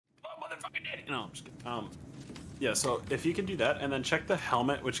No, I'm just kidding. Yeah, so if you can do that, and then check the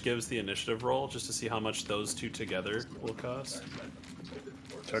helmet, which gives the initiative roll, just to see how much those two together will cost.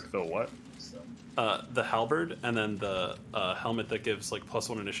 Check the what? The halberd, and then the helmet that gives like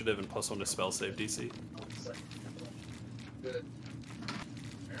 +1 initiative and +1 to spell save DC.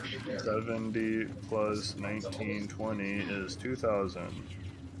 70 plus 1920 is 2,000.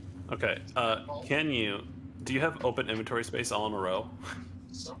 Okay. Do you have open inventory space all in a row?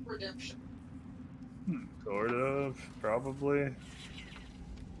 Sort of, probably.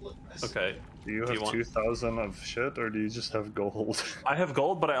 Okay. Do you have 2,000 of shit, or do you just have gold? I have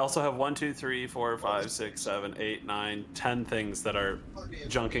gold, but I also have 1, 2, 3, 4, 5, 6, 7, 8, 9, 10 things that are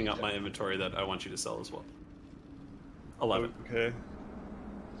junking up my inventory that I want you to sell as well. 11. Okay.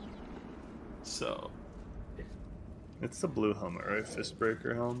 So. It's the blue helmet, right?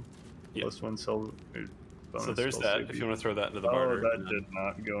 Fistbreaker helm? Yeah. +1 silver. So there's that, if you want to throw that into the barter. Oh, that did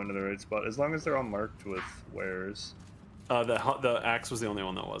not go into the right spot. As long as they're all marked with wares. The axe was the only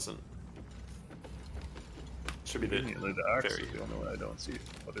one that wasn't. Should be the axe is the only one I don't see.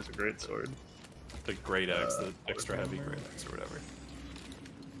 Oh, there's a great sword. The great axe, the extra heavy great axe or whatever.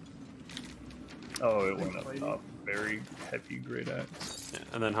 Oh, it went up top. Very heavy great axe. Yeah,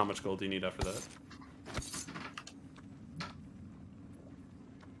 and then how much gold do you need after that?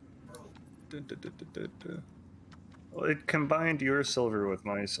 Well, it combined your silver with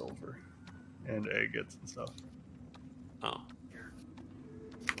my silver. And agates and stuff. Oh.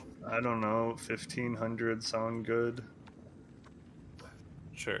 I don't know, 1,500 sound good?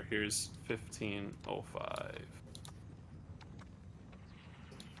 Sure, here's 1505.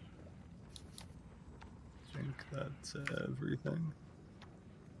 I think that's everything.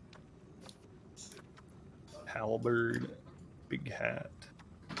 Halberd, big hat.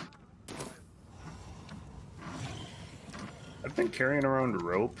 I've been carrying around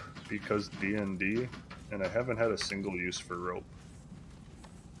rope because D&D, and I haven't had a single use for rope.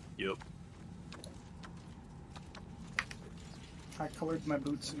 Yep. I colored my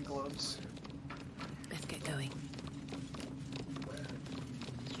boots and gloves. Let's get going.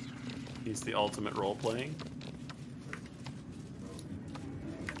 He's the ultimate role-playing.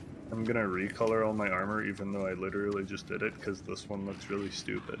 I'm gonna recolor all my armor even though I literally just did it because this one looks really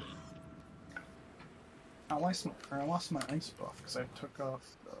stupid. I lost my ice buff because I took off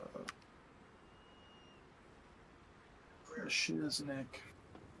the shiz neck.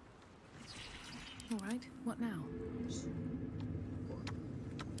 Alright, what now?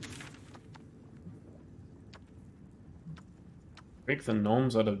 Break the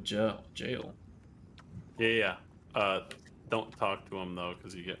gnomes out of jail. Yeah. Don't talk to him though,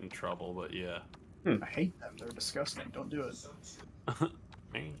 because you get in trouble. But yeah. I hate them. They're disgusting. Don't do it.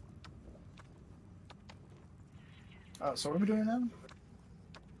 Man. So what are we doing now?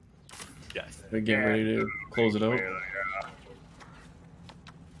 Yes. We get ready to close it out.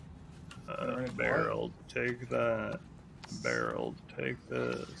 Barrel, take that. Barrel, take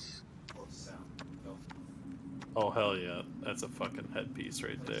this. Oh hell yeah, that's a fucking headpiece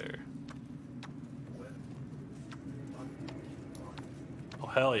right there. Oh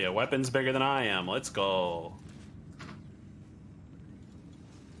hell yeah, weapons bigger than I am. Let's go.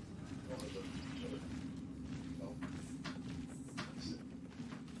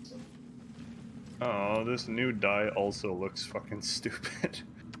 Oh, this new die also looks fucking stupid.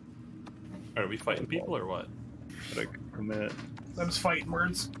 Are we fighting people or what? But I can commit. Them's fighting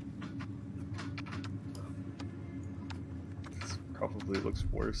words. This probably looks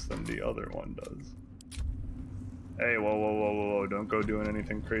worse than the other one does. Hey, whoa, don't go doing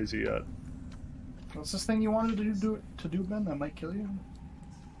anything crazy yet. What's this thing you wanted to do, Ben? That might kill you?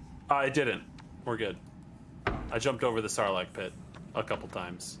 I didn't. We're good. I jumped over the Sarlacc pit a couple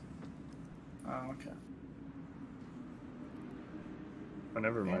times. Oh, okay. Oh,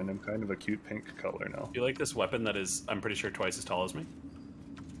 never mind. I'm kind of a cute pink color now. You like this weapon that is, I'm pretty sure, twice as tall as me?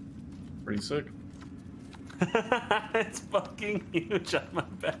 Pretty sick. It's fucking huge on my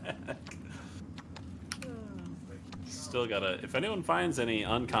back. Still gotta, if anyone finds any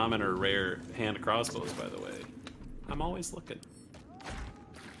uncommon or rare hand crossbows, by the way, I'm always looking.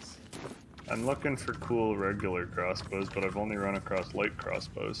 I'm looking for cool regular crossbows, but I've only run across light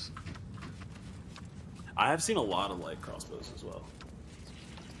crossbows. I have seen a lot of light crossbows as well.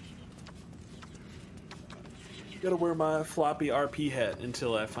 Gotta wear my floppy RP hat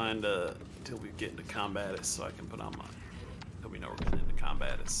until I find until we get into combatus, so I can put on my. So we know we're getting into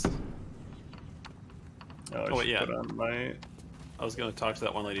combatus. Oh wait, yeah. Put on my... I was gonna talk to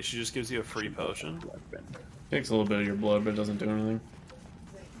that one lady. She just gives you a free potion. Takes a little bit of your blood, but it doesn't do anything.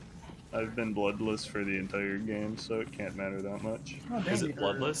 I've been bloodless for the entire game, so it can't matter that much. Oh, Is damn, it you're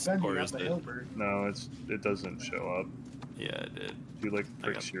bloodless, bending or up is the it- Hilbert. No, it doesn't show up. Yeah, it did. You like I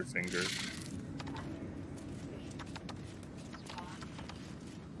pricks got- your finger.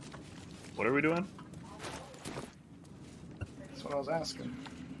 What are we doing? That's what I was asking.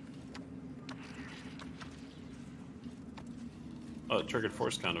 Oh, it triggered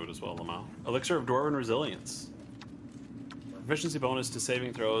Force Conduit as well, Lamau. Elixir of Dwarven Resilience. Proficiency bonus to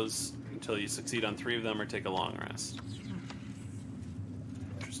saving throws until you succeed on 3 of them or take a long rest.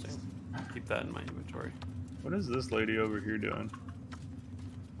 Interesting. Keep that in my inventory. What is this lady over here doing?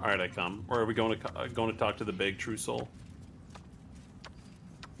 Alright, I come. Or are we going to talk to the big true soul?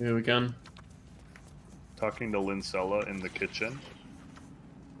 Yeah, we can. Talking to Lincella in the kitchen.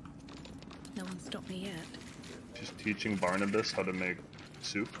 No one stopped me yet. She's teaching Barnabas how to make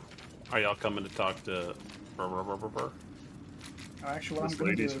soup. Are y'all coming to talk to... Actually, what This I'm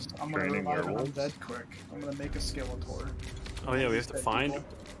going to do lady's is I'm going to training revive an werewolves. undead quick. I'm going to make a Skeletor. Oh yeah, we have to Dead find... people.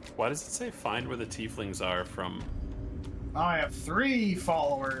 Why does it say find where the tieflings are from... Now I have 3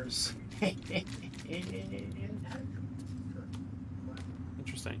 followers.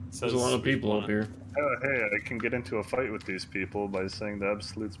 Interesting. It There's a lot of people up here. Oh, hey, I can get into a fight with these people by saying the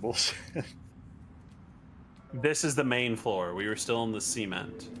absolute's bullshit. This is the main floor. We were still in the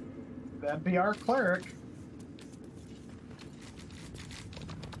cement. That'd be our cleric.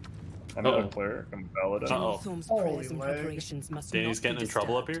 I'm not a Uh-oh. cleric, I'm a paladin. Uh-oh. Thorm's Holy prayers and leg. preparations must Danny's not be getting in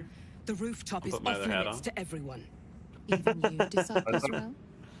trouble up disturbed. here? The rooftop I'll is put my off other hat limits on. to everyone. Even you, disciple That's- Israel?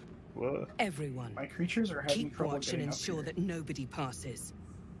 What? Everyone. My creatures are having Keep trouble watch and getting up ensure here. that nobody passes.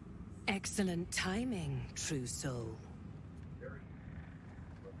 Excellent timing, true soul.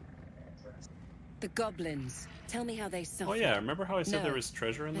 The goblins. Tell me how they suffered. Oh yeah, remember how I said No. there was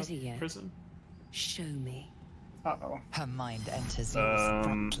treasure in Better the yet. prison? Show me. Uh-oh. Her mind enters yours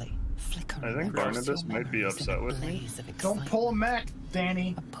abruptly, flickering I think across Barnabas your might be memories in upset a with me. blaze of Don't pull a excitement. mech,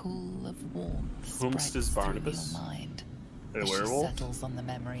 Danny. A pool of warmth Whomst spreads is through Barnabas? your mind. A as she werewolf? settles on the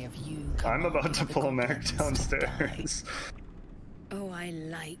memory of you. I'm about commanding to the pull a mech goblins to downstairs. Oh, I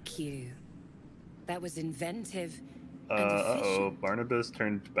like you. That was inventive. Uh-oh, efficient. Barnabas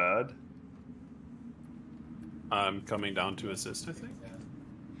turned bad. I'm coming down to assist, I think.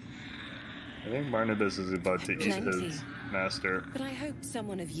 I think Barnabas is about to eat Plenty. his master. But I hope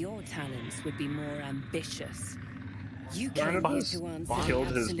someone of your talents would be more ambitious. You came Barnabas here to answer killed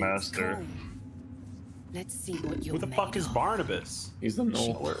the his absolute's master. call. Let's see what you're Who the made fuck is of. Barnabas? He's the She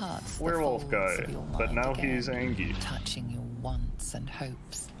knoll. parts the Werewolf folds guy, of your but mind now again, he's angry. touching your wants and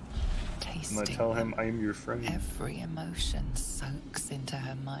hopes, I'm tasting gonna tell him them. I'm your friend. Every emotion soaks into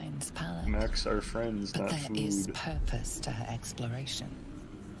her mind's palate. Max are friends, But not there is food. purpose to her exploration.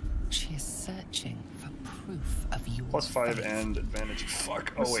 She is searching for proof of your +5 faith. and advantage.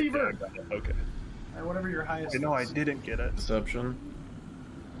 Fuck. Oh wait, yeah, Receiver. I got it. Okay. Or whatever your highest No, I is. didn't get it. Deception.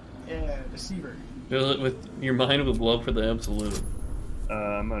 Yeah, deceiver. Fill it with your mind with love for the absolute.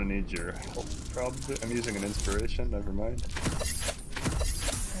 I'm gonna need your help. Probably. I'm using an inspiration. Never mind.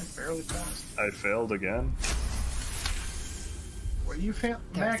 Yeah, barely passed. I failed again. What do you fail?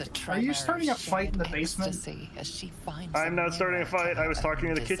 There is Mac, a are tremor you of starting a fight in the shared basement? ecstasy as she finds I'm a not starting a mirror fight. to I was her talking to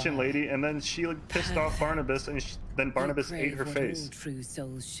own the kitchen desire. lady, and then she like pissed off Barnabas, and then Barnabas You ate her crave what face. all true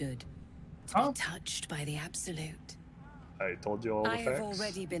souls should. To Huh? be touched by the absolute. I told you all the I facts. have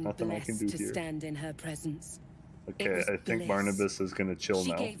already been Nothing I can blessed do to here. stand in her presence. It Okay, was I think bliss. Barnabas is gonna chill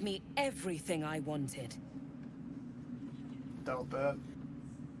She now. gave me everything I wanted. Doubt that.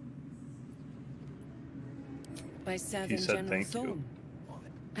 By serving said General thank you. Thorn.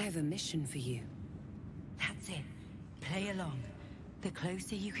 I have a mission for you. That's it. Play along. The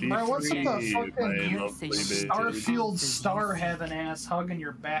closer you Be can. Bro, what's free, up the my fucking lovely baby. Starfield star heaven ass hugging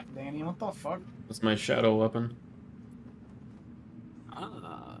your back, Danny? What the fuck? That's my shadow weapon.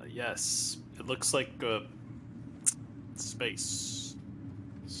 Yes. It looks like space.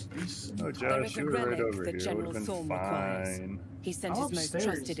 Space. Oh, There Josh, is a you were right relic over that here. General Would have been Thorn requires. fine. He sent I'm his most upstairs.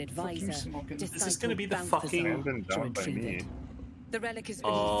 trusted Fuck you advisor, smoking. Is this disciple gonna be the Balthazar, fucking- Abandoned to down by retrieve me. it. The relic is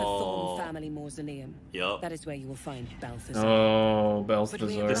beneath the Oh. Thorn family mausoleum. Yup. That is where you will find Balthazar. Oh, But we have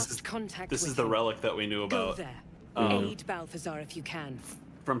Balthazar. This lost is- contact This with is the him. relic that we knew Go about there. Um, Aid Balthazar if you can.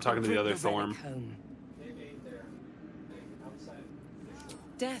 from talking to the Bring other relic Thorm. home.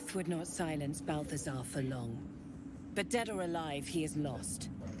 Death would not silence Balthazar for long. But dead or alive, he is lost.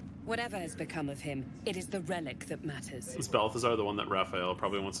 Whatever has become of him, it is the relic that matters. Is Balthazar the one that Raphael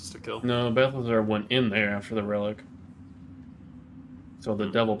probably wants us to kill? No, Balthazar went in there after the relic. So the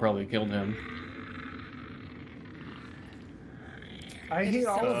devil probably killed him. I It hate is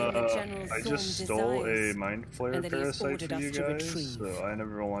all of something it. that General I Thorm just stole a desires, mind and flayer that he has parasite ordered for us you to guys, retrieve. so I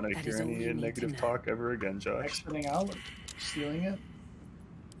never want to That hear is all any you need to negative know. talk ever again, Josh. Exiting out, stealing it.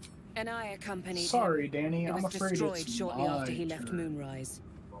 And I accompanied Sorry, him. Danny. It I'm was afraid destroyed it's shortly after he my left turn. Moonrise.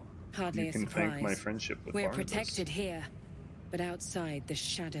 Hardly You a can surprise. thank my friendship with We're Barnabas. protected here, but outside the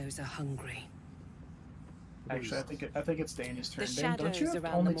shadows are hungry. Actually, I think it's Danny's turn. The Dan, don't you shadows have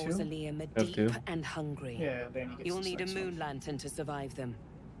around the only two? mausoleum are Have deep two. and hungry. Yeah, Danny gets You'll this need a next moon one. lantern to survive them.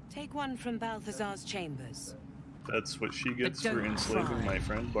 Take one from Balthazar's chambers. That's what she gets But for don't enslaving cry. my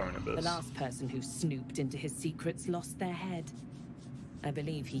friend The Barnabas. last person who snooped into his secrets lost their head. I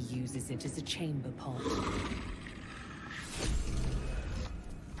believe he uses it as a chamber pot.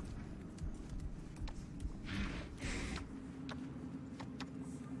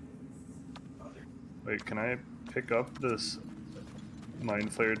 Wait, can I pick up this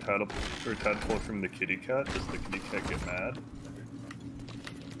mind flayer tadpole from the kitty cat? Does the kitty cat get mad?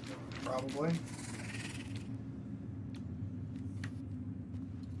 Probably.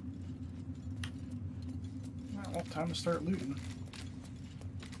 Well, time to start looting.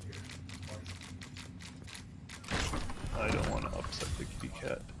 I don't want to upset the kitty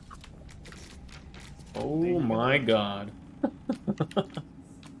cat. Oh my god.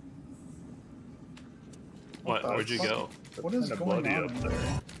 What? the Where'd you fuck? go? What is Kinda going bloody on up in there.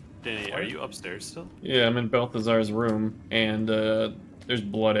 there? Danny, are you upstairs still? Yeah, I'm in Balthazar's room, and there's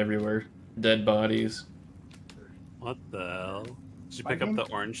blood everywhere. Dead bodies. What the hell? Did you My pick up game-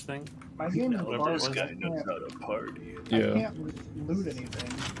 the orange thing? My game is whatever it bugged. was. This guy knows how to party. I Yeah, can't loot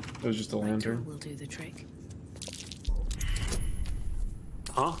anything. it was just a lantern. will do the trick.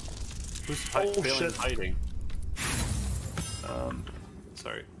 Huh? Who's Oh, failing shit. fighting? Um,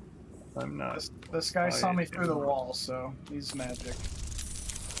 Sorry. I'm not. This guy saw me through the wall, so he's magic.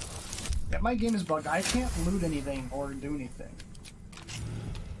 Yeah, my game is bugged. I can't loot anything or do anything.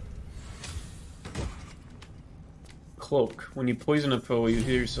 Cloak. When you poison a foe, you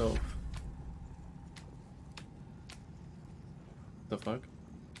heal yourself. The fuck?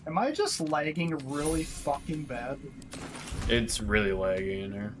 Am I just lagging really fucking bad? It's really laggy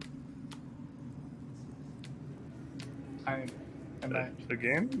in here. Am I? The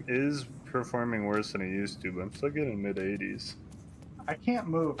game is performing worse than it used to, but I'm still getting mid 80s. I can't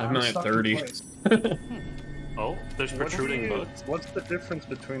move. I'm at stuck in 30. place. Oh, there's protruding What do you- books. What's the difference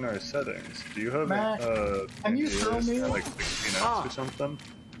between our settings? Do you have Mac, can you throw NDS me? at, like 16x Ah. or something?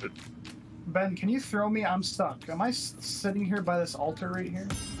 But Ben, can you throw me? I'm stuck. Am I sitting here by this altar right here?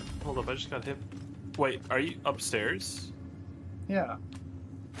 Hold up, I just got hit. Wait, are you upstairs? Yeah.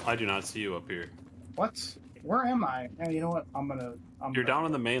 I do not see you up here. What? Where am I? Yeah, you know what? You're down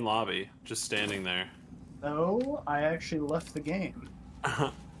in the main lobby, just standing there. No, I actually left the game.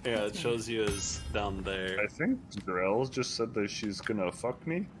 Yeah, it shows you as down there. I think Drell just said that she's gonna fuck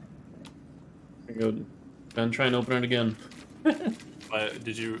me. Good. Ben, try and open it again.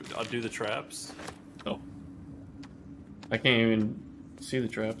 Did you do the traps? Oh. I can't even see the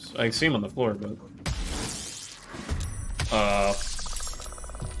traps. I see them on the floor, but...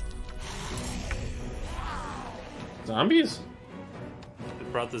 Zombies?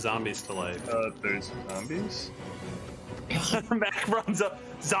 It brought the zombies to life. There's zombies? Mac runs up.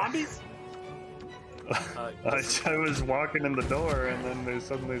 Zombies? I was walking in the door and then there's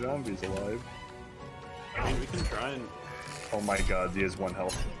suddenly zombies alive. I mean, we can try and... Oh my god, he has 1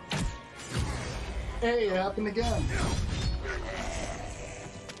 health. Hey, it happened again.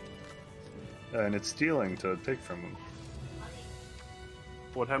 And it's stealing to take from him.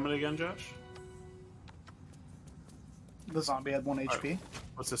 What happened again, Josh? The zombie had 1 HP.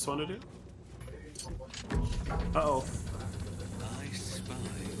 What's this one to do? Uh-oh.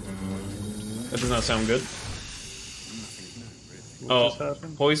 That does not sound good. What just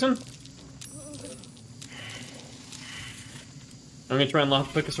happened? Poison? I'm gonna try and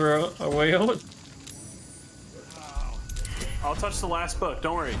lockpick us our way out. I'll touch the last book,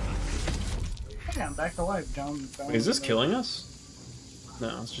 don't worry. Hey, I'm back to life. Down Wait, is this in the- killing us?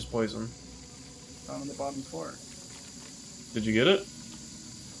 No, it's just poison. Down on the bottom floor. Did you get it?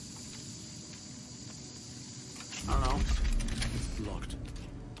 I don't know. It's locked.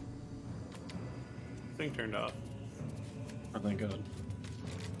 Thing turned off. Oh, thank God.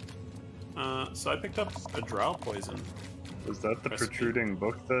 So I picked up a drow poison. Was that the Recipe. protruding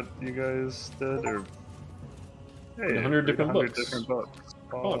book that you guys did? Or... Hey, 100 different 100 books. different books.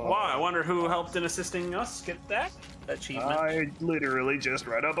 Wow, I wonder who helped in assisting us get that achievement. I literally just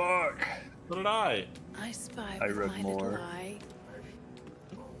read a book. So did I. I spy I with read my more. little eye.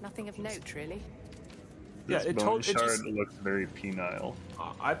 Nothing of note, really. Yeah, This it bone told- it shard just- looks very penile.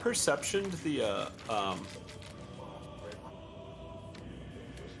 I perceptioned the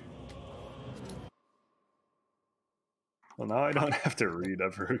Well, now I don't have to read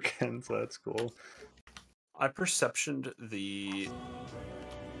ever again, so that's cool. I perceptioned the.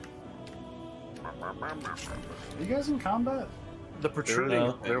 Are you guys in combat? The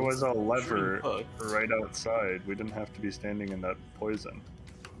protruding. There was a lever protruding hooks. right outside. We didn't have to be standing in that poison.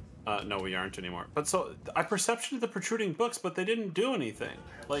 No, we aren't anymore. But so I perceptioned the protruding books, but they didn't do anything.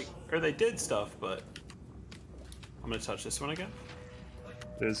 Like, or they did stuff, but I'm gonna touch this one again.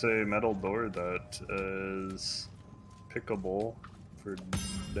 There's a metal door that is pickable for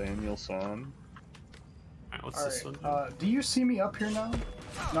Danielson. Alright, what's this one? Do you see me up here now?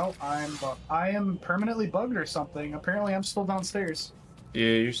 No, I am permanently bugged or something. Apparently, I'm still downstairs.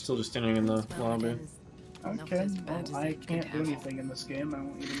 Yeah, you're still just standing in the lobby. Okay, well, I can't do anything in this game. I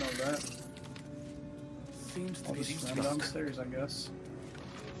want you to know that. I'll just run downstairs, I guess.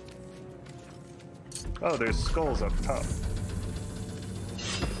 Oh, there's skulls up top.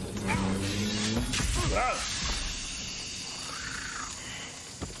 Ah!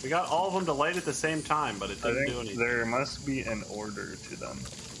 We got all of them to light at the same time, but it I didn't do think anything. there must be an order to them.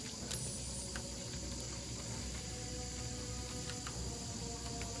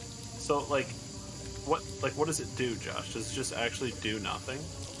 So, like, what does it do, Josh? Does it just actually do nothing?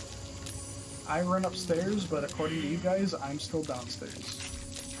 I run upstairs, but according to you guys, I'm still downstairs.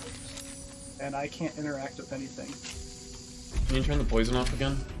 And I can't interact with anything. Can you turn the poison off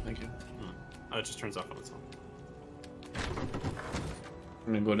again? Thank you. Oh, it just turns off on its own.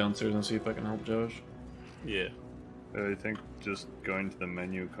 I'm gonna go downstairs and see if I can help Josh. Yeah. I think just going to the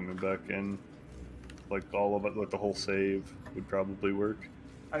menu, coming back in, like all of it, like the whole save would probably work.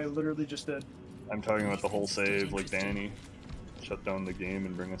 I literally just did. I'm talking about the whole save, like Danny. Shut down the game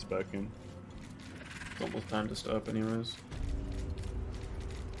and bring us back in. It's almost time to stop anyways.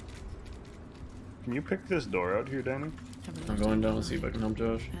 Can you pick this door out here, Danny? I'm going down to see if I can help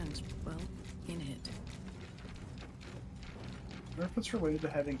Josh. And, well, in it. I wonder if it's related to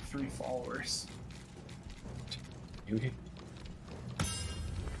having 3 followers. Okay.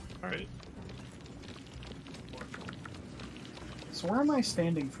 Alright. So where am I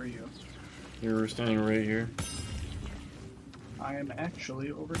standing for you? You're standing right here. I am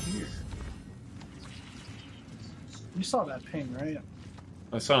actually over here. You saw that ping, right?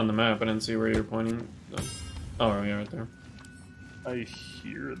 I saw on the map, I didn't see where you're pointing. Oh, yeah, right there. I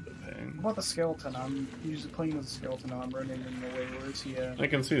hear the ping. What about the skeleton? I'm usually playing with the skeleton. I'm running in the way. Where is he at? I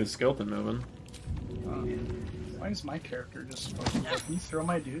can see the skeleton moving. Why is my character just fucking... Can you throw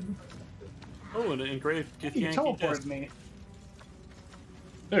my dude? Oh, an engraved You Githyanki teleported disc. me.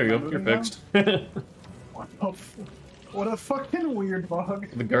 There you Am I go, you're moving fixed. What a fucking weird bug.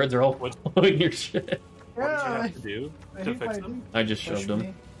 The guards are all following your shit. What did you have to do I to hate fix my them? dude. I just Push shoved them.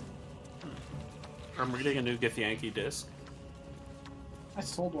 me. I'm reading a new Githyanki disc. I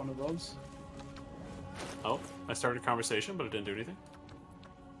sold one of those. Oh, I started a conversation, but it didn't do anything.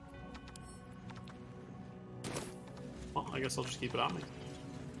 Well, I guess I'll just keep it on me.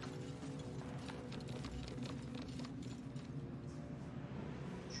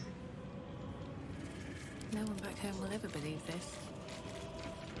 No one back home will ever believe this.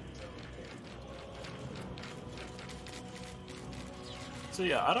 So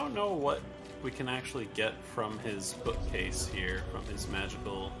yeah, I don't know what we can actually get from his bookcase here, from his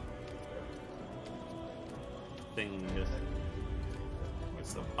magical thing.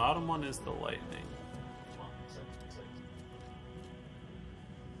 What's the bottom one is the lightning.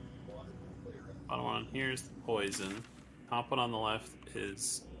 Bottom one here is the poison. Top one on the left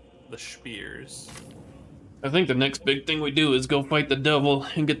is the spears. I think the next big thing we do is go fight the devil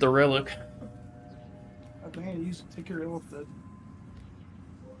and get the relic. I think you take your elephant.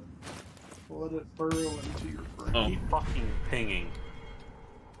 Let it burrow into your brain. Oh. Keep fucking pinging.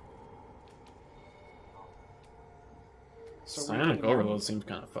 So Psionic overload seems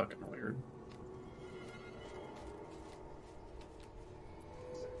kind of fucking weird.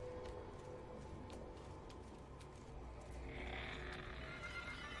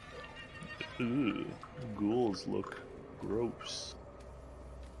 Ooh, ghouls look gross.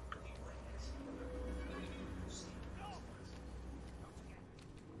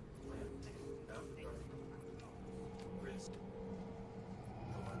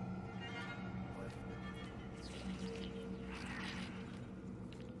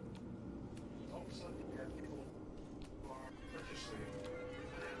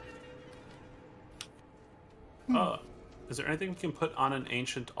 Is there anything we can put on an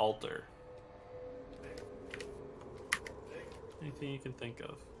ancient altar? Anything you can think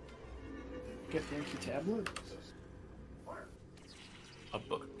of? Get the Yankee tablet. A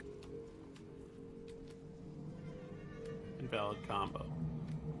book. Invalid combo.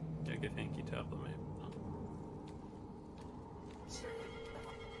 Yeah, get Yankee tablet maybe. No.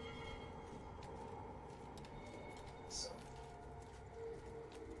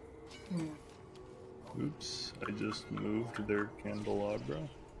 Oops, I just moved their candelabra.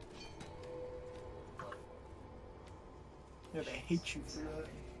 Yeah, they hate you for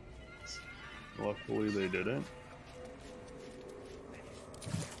that. Luckily they didn't.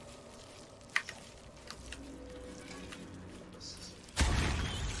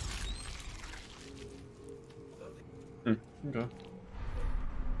 Okay.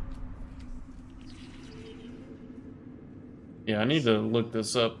 Yeah, I need to look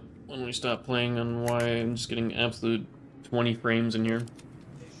this up when we stop playing on why I'm just getting absolute 20 frames in here.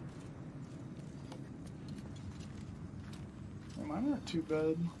 Well, mine aren't too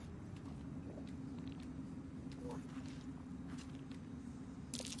bad.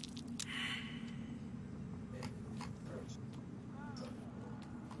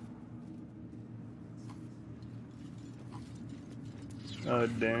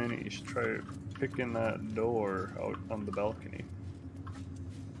 Danny, you should try picking that door out on the balcony.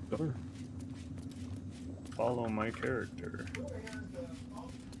 Sure. Follow my character.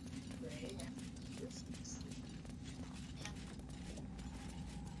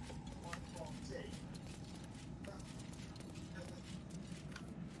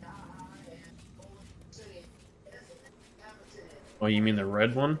 Oh, you mean the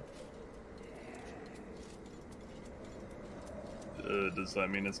red one? Does that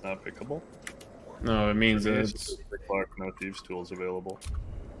mean it's not pickable? No, it means Maybe it's pick lock, no thieves tools available.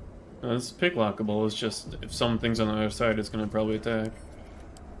 it's pick lockable. It's just if something's on the other side, it's gonna probably attack.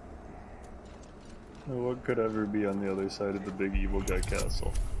 What could ever be on the other side of the big evil guy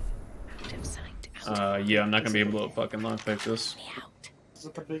castle? Yeah, I'm not gonna be able to fucking lockpick this. Is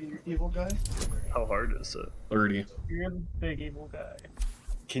it the big evil guy? How hard is it? 30. You're the big evil guy.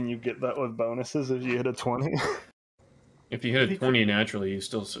 Can you get that with bonuses if you hit a 20? If you hit a 20 naturally, you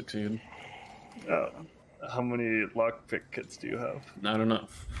still succeed. How many lockpick kits do you have? Not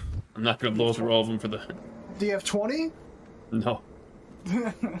enough. I'm not gonna blow through all of them for the. Do you have 20? No.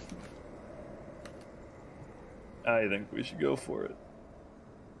 I think we should go for it.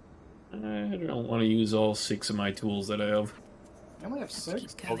 I don't want to use all 6 of my tools that I have. I only have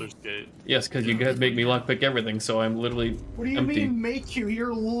 6. Baldur's Gate. Yes, because you guys make me lockpick everything, so I'm literally What do you empty. mean make you?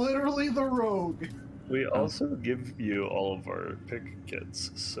 You're literally the rogue. We also give you all of our pick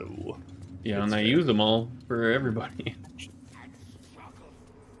kits, so... Yeah, and I use them all for everybody.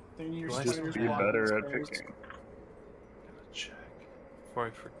 Then you're Why spiders Be block better at spiders. picking. Gotta check. Before I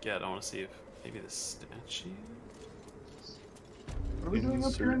forget, I want to see if maybe the statue. What are we doing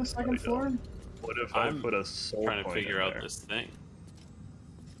up here on the second floor? What if I'm I put a soul Trying to point figure in out there? this thing.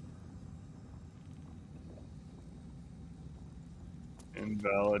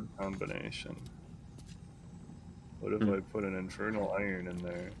 Invalid combination. What if I put an infernal iron in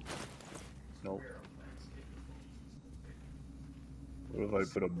there? Nope. What if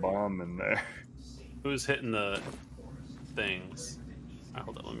I put a bomb in there? Who's hitting the things? Right,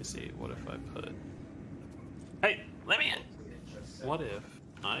 hold on, let me see. What if I put... Hey, let me in! What if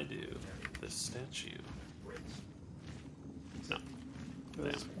I do this statue? No.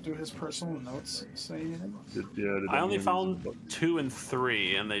 Do his personal notes say anything? Did I only any of these found books- 2 and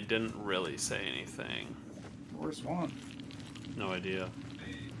 3, and they didn't really say anything. Where's one? No idea.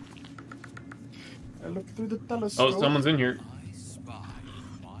 I look through the telescope. Oh, someone's in here.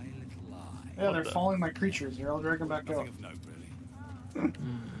 Yeah, they're the- following my creatures. Here, I'll drag them back out.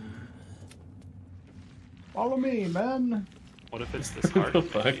 Follow me, man. What if it's this What hard? the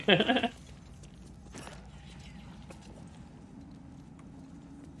fuck?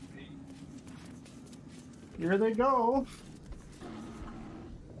 Here they go.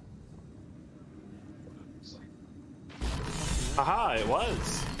 Aha, it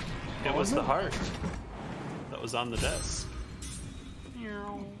was! It was the heart that was on the desk.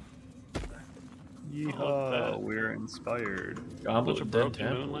 Yeehaw, we're inspired. Goblet Bunch of of dead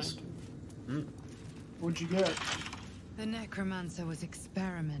broken temples. What'd you get? The necromancer was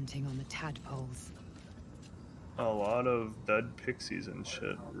experimenting on the tadpoles. A lot of dead pixies and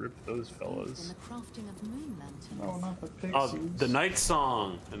shit. Rip those fellas. the crafting of moon lanterns. No, not the pixies. Oh, the night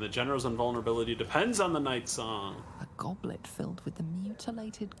song! And the general's invulnerability depends on the night song. A goblet filled with the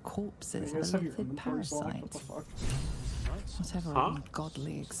mutilated corpses You guys of have a your lithid inventories locked? What the parasite. fuck? Whatever Huh?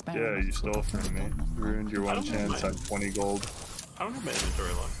 ungodly Yeah, experiments you stole were from me. performed on them. Ruined your I one don't chance mind. on 20 gold. I don't have my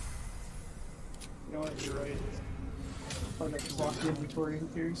inventory locked. You know what? You're right. If I like lock the inventory, who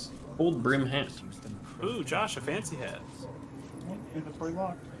cares? Old brim hat. Ooh, Josh, a fancy hat. Oh, inventory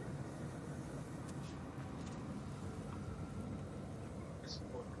locked.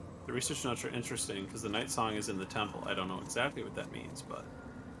 The research notes are interesting because the night song is in the temple. I don't know exactly what that means, but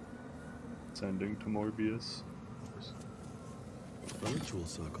Sending to Morbius. The ritual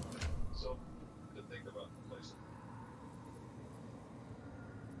circle.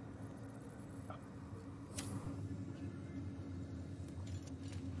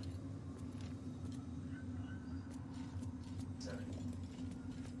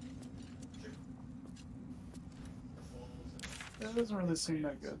 That doesn't really seem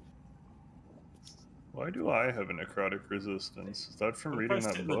that good. Why do I have a necrotic resistance? Is that from What if I reading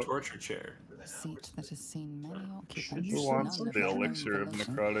sit that in the book? torture chair? A seat that has seen many occupants, you Who sit wants in none of the their own elixir of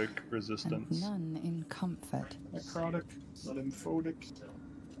volition, necrotic and resistance? none in comfort. Necrotic, lymphotic.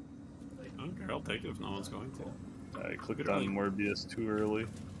 Okay, I'll take it if no one's going to. I clicked Literally. on Morbius too early.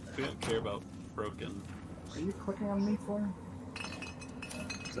 We don't care about broken. Are you clicking on me for?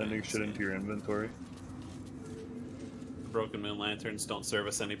 Sending shit into your inventory. Broken moon lanterns don't serve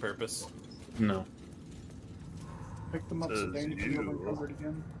us any purpose. No. Pick them up so Says Danny can go you. recover it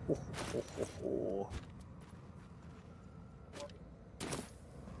again. No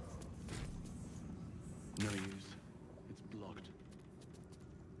use. It's blocked.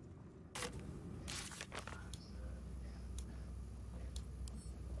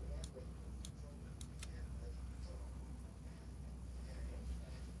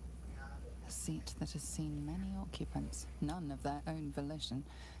 A seat that has seen many occupants, none of their own volition,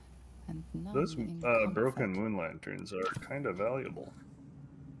 and none Those in broken comfort. moon lanterns are kind of valuable.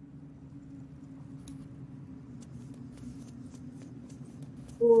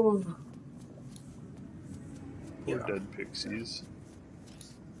 Oh. Poor dead pixies.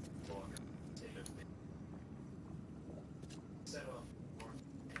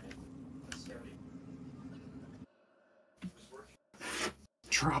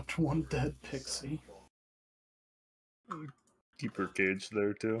 Dropped one dead pixie. Keeper cage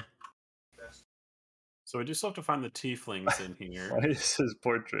there too. So we do still have to find the tieflings in here. Why is his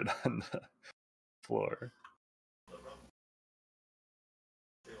portrait on the floor?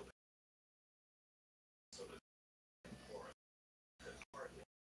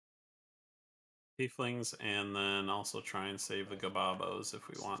 Tieflings, and then also try and save the Gababos if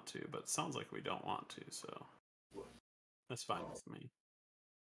we want to, but it sounds like we don't want to, so that's fine with me.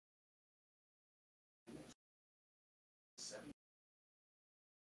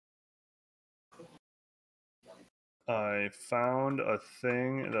 I found a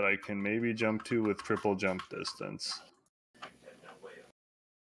thing that I can maybe jump to with triple jump distance.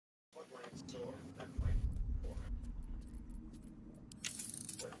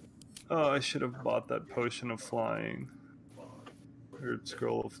 Oh, I should have bought that potion of flying. Or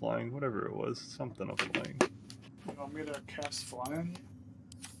scroll of flying, whatever it was. Something of flying. You want me to cast flying?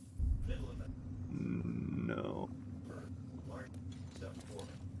 No.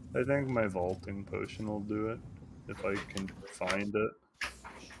 I think my vaulting potion will do it. If I can find it.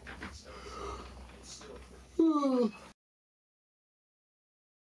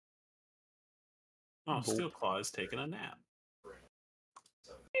 Oh, Steel Claw is taking a nap.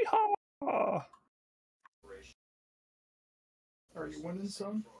 Yeehaw! Are you winning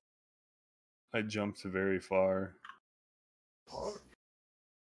some? I jumped very far.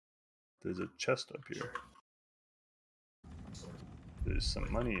 There's a chest up here. There's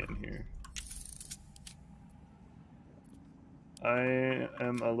some money in here. I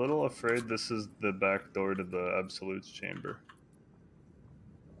am a little afraid this is the back door to the Absolute's chamber.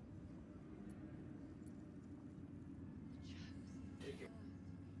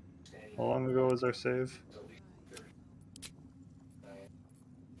 How long ago was our save?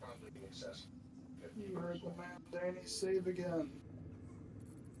 You heard the man, Danny. Save again.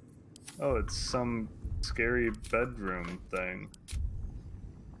 Oh, it's some scary bedroom thing.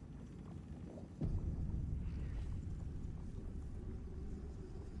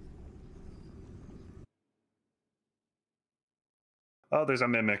 Oh, there's a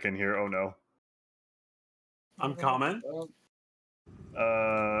mimic in here. Oh no. I'm coming.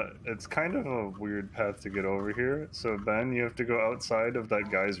 It's kind of a weird path to get over here. So Ben, you have to go outside of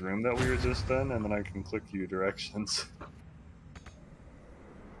that guy's room that we were just in, and then I can click you directions.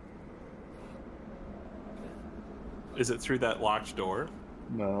 Is it through that locked door?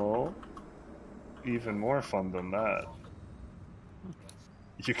 No. Even more fun than that.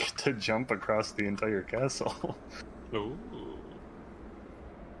 You get to jump across the entire castle. Ooh.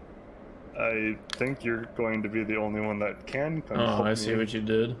 I think you're going to be the only one that can come help Oh, I me. see what you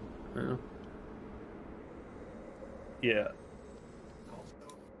did. Yeah. Yeah.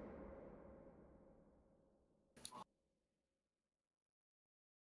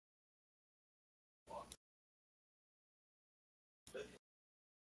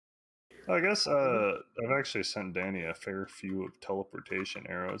 I guess I've actually sent Danny a fair few of teleportation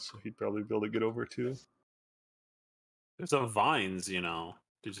arrows, so he'd probably be able to get over too. There's some vines, you know.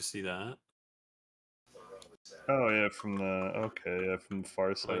 Did you see that? Oh yeah, from the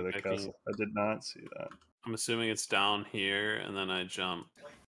far side of the Like, castle. I did not see that. I'm assuming it's down here, and then I jump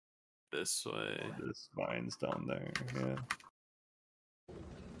this way. This vine's down there. Yeah.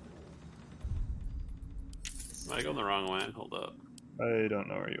 Am I going the wrong way? Hold up. I don't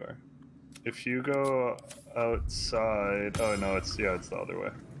know where you are. If you go outside, oh no, it's the other way.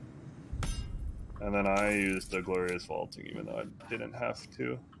 And then I used the glorious vaulting, even though I didn't have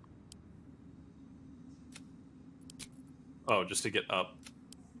to. Oh, just to get up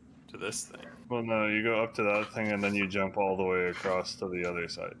to this thing. Well, no, you go up to that thing and then you jump all the way across to the other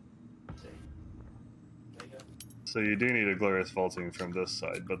side. So you do need a glorious vaulting from this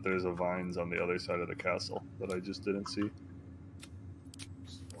side, but there's a vines on the other side of the castle that I just didn't see.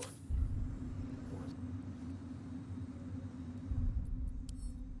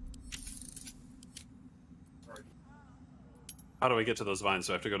 How do I get to those vines?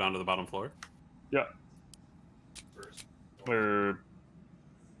 Do I have to go down to the bottom floor? Yeah.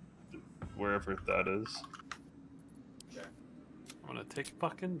 Wherever that is. I'm gonna take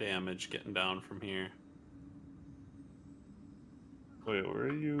fucking damage getting down from here. Wait, where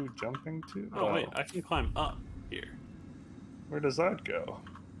are you jumping to? Oh, wait, I can climb up here. Where does that go?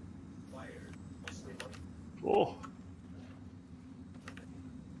 Oh.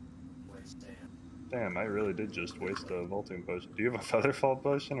 Damn, I really did just waste a vaulting potion. Do you have a featherfall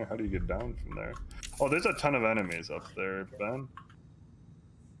potion, or how do you get down from there? Oh, there's a ton of enemies up there, Ben.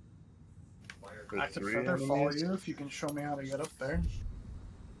 I could featherfall you if you can show me how to get up there.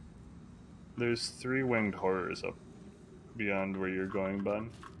 There's 3 winged horrors up beyond where you're going,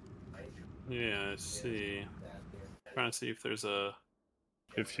 Ben. Yeah, I see. Trying to see if there's a...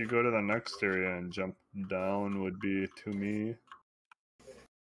 If you go to the next area and jump down would be to me.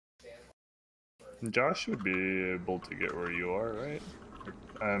 Josh would be able to get where you are, right?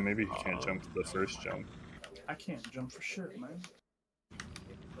 Maybe he can't jump the first jump. I can't jump for shit, man.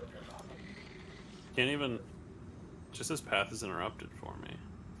 Can't even... Just this path is interrupted for me.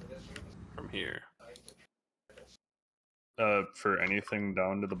 From here. For anything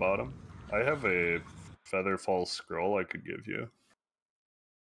down to the bottom? I have a featherfall scroll I could give you.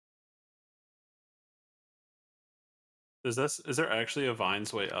 Is there actually a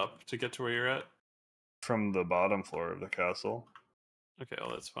vines way up to get to where you're at? From the bottom floor of the castle. Okay, well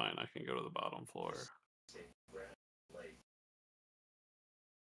that's fine. I can go to the bottom floor.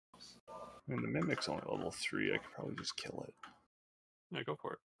 I mean, the Mimic's only level 3. I could probably just kill it. Yeah, go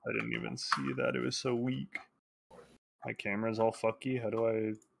for it. I didn't even see that. It was so weak. My camera's all fucky. How do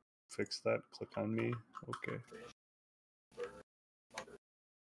I fix that? Click on me. Okay.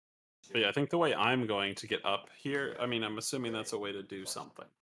 But yeah, I think the way I'm going to get up here, I mean, I'm assuming that's a way to do something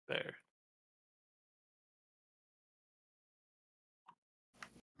there.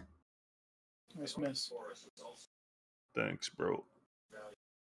 Nice miss. Thanks, bro.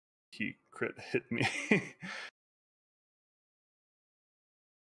 He crit hit me.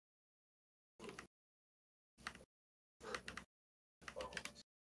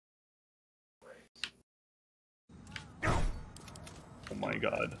 Oh my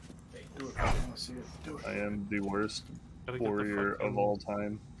god. Do it. I want to see it. Do it. I am the worst Gotta get the warrior fucking- of all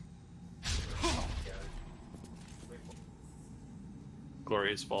time.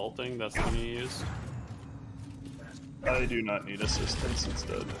 Glorious vaulting, that's the one you use. I do not need assistance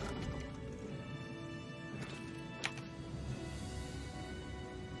instead.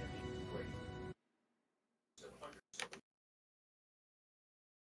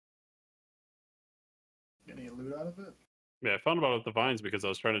 Get any loot out of it? Yeah, I found about it with the vines because I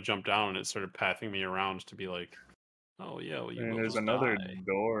was trying to jump down and it started pathing me around to be like, oh yeah, well you And will there's just another die.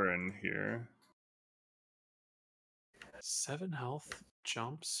 door in here. 7 health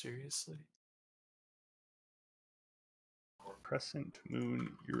jump, seriously? Crescent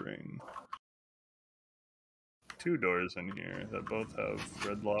Moon Earring. 2 doors in here that both have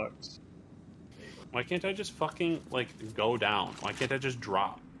red locks. Why can't I just fucking, like, go down? Why can't I just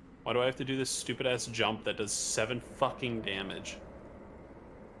drop? Why do I have to do this stupid-ass jump that does 7 fucking damage?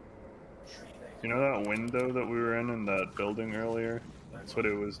 You know that window that we were in that building earlier? That's what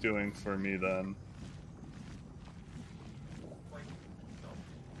it was doing for me then.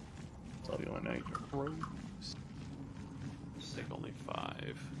 Cellulite Rose. I think only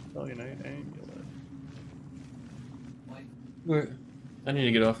 5. Cellulite Amulet. Wait, I need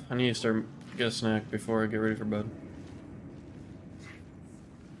to get off. I need to get a snack before I get ready for bed.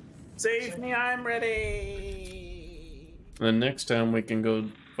 Save me, I'm ready! And then next time we can go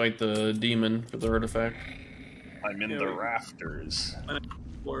fight the demon for the artifact. I'm in the rafters. I need to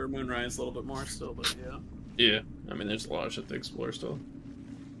explore Moonrise a little bit more still, but yeah. Yeah, I mean there's a lot of shit to explore still.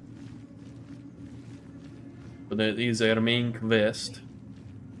 But that is our main quest.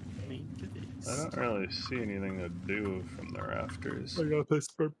 I don't really see anything to do from the rafters. got this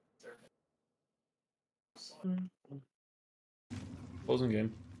for closing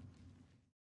game.